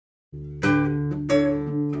Hello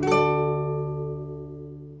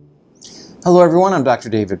everyone, I'm Dr.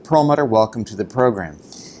 David Perlmutter. Welcome to the program.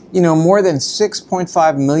 You know, more than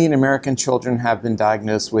 6.5 million American children have been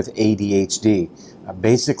diagnosed with ADHD.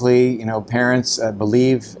 Basically, you know, parents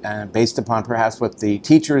believe, based upon perhaps what the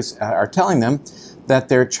teachers are telling them, that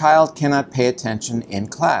their child cannot pay attention in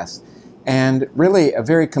class. And really, a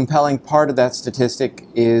very compelling part of that statistic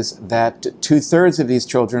is that 2/3 of these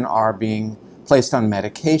children are being placed on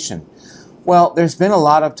medication. Well, there's been a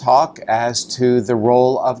lot of talk as to the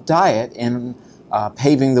role of diet in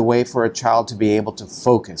paving the way for a child to be able to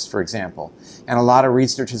focus, for example. And a lot of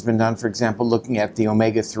research has been done, for example, looking at the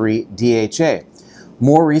omega-3 DHA.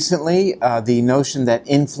 More recently, the notion that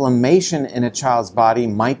inflammation in a child's body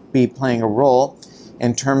might be playing a role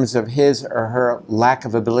in terms of his or her lack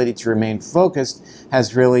of ability to remain focused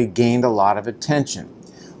has really gained a lot of attention.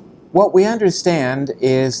 What we understand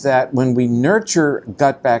is that when we nurture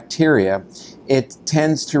gut bacteria, it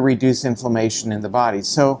tends to reduce inflammation in the body.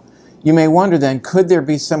 So you may wonder then, could there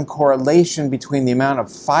be some correlation between the amount of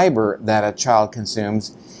fiber that a child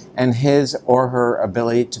consumes and his or her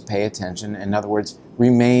ability to pay attention, in other words,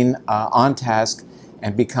 remain on task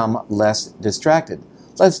and become less distracted?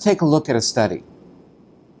 Let's take a look at a study.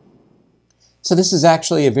 So this is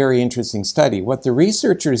actually a very interesting study. What the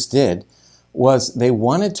researchers did was they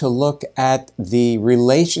wanted to look at the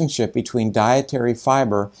relationship between dietary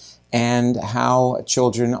fiber and how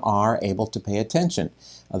children are able to pay attention.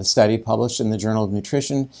 The study published in the Journal of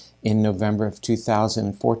Nutrition in November of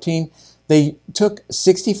 2014. They took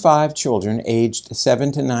 65 children aged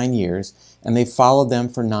 7 to 9 years and they followed them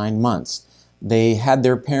for 9 months. They had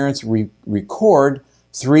their parents record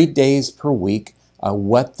 3 days per week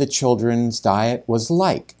what the children's diet was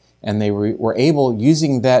like. And they were able,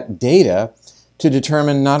 using that data, to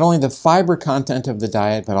determine not only the fiber content of the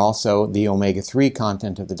diet, but also the omega-3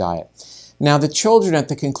 content of the diet. Now, the children at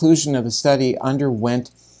the conclusion of the study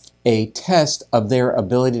underwent a test of their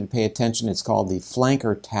ability to pay attention. It's called the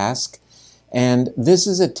flanker task. And this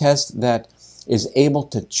is a test that is able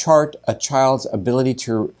to chart a child's ability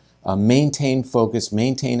to maintain focus,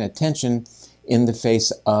 maintain attention in the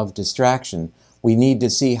face of distraction. We need to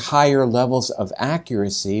see higher levels of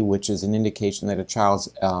accuracy, which is an indication that a child's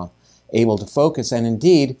able to focus. And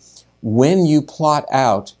indeed, when you plot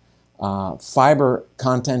out fiber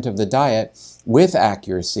content of the diet with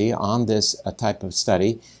accuracy on this type of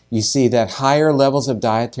study, you see that higher levels of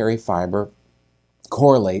dietary fiber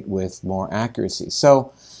correlate with more accuracy.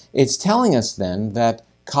 So it's telling us then that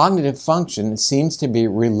cognitive function seems to be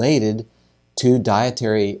related to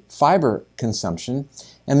dietary fiber consumption.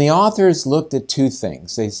 And the authors looked at two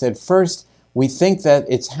things. They said, first, we think that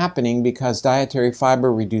it's happening because dietary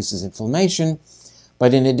fiber reduces inflammation,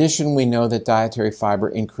 but in addition, we know that dietary fiber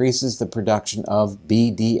increases the production of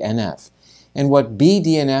BDNF. And what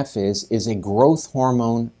BDNF is a growth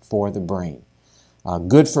hormone for the brain.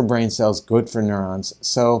 Good for brain cells, good for neurons.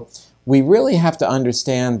 So we really have to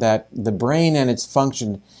understand that the brain and its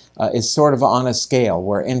function is sort of on a scale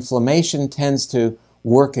where inflammation tends to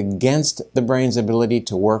work against the brain's ability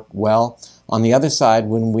to work well. On the other side,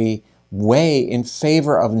 when we weigh in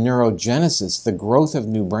favor of neurogenesis, the growth of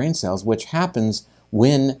new brain cells, which happens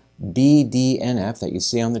when BDNF, that you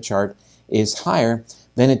see on the chart, is higher,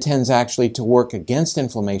 then it tends actually to work against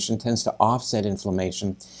inflammation, tends to offset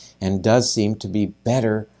inflammation, and does seem to be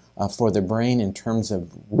better for the brain in terms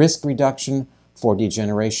of risk reduction for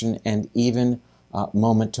degeneration and even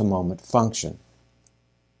moment-to-moment function.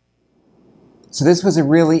 So this was a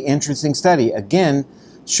really interesting study, again,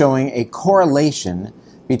 showing a correlation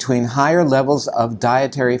between higher levels of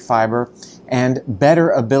dietary fiber and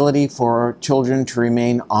better ability for children to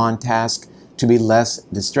remain on task, to be less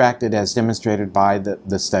distracted, as demonstrated by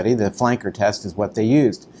the study. The flanker test is what they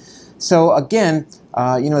used. So again,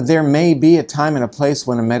 you know, there may be a time and a place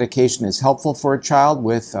when a medication is helpful for a child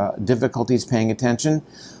with difficulties paying attention.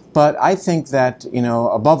 But I think that, you know,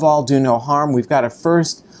 above all, do no harm. We've got to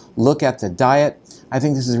first look at the diet. I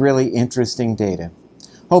think this is really interesting data.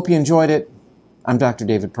 Hope you enjoyed it. I'm Dr.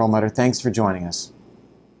 David Perlmutter. Thanks for joining us.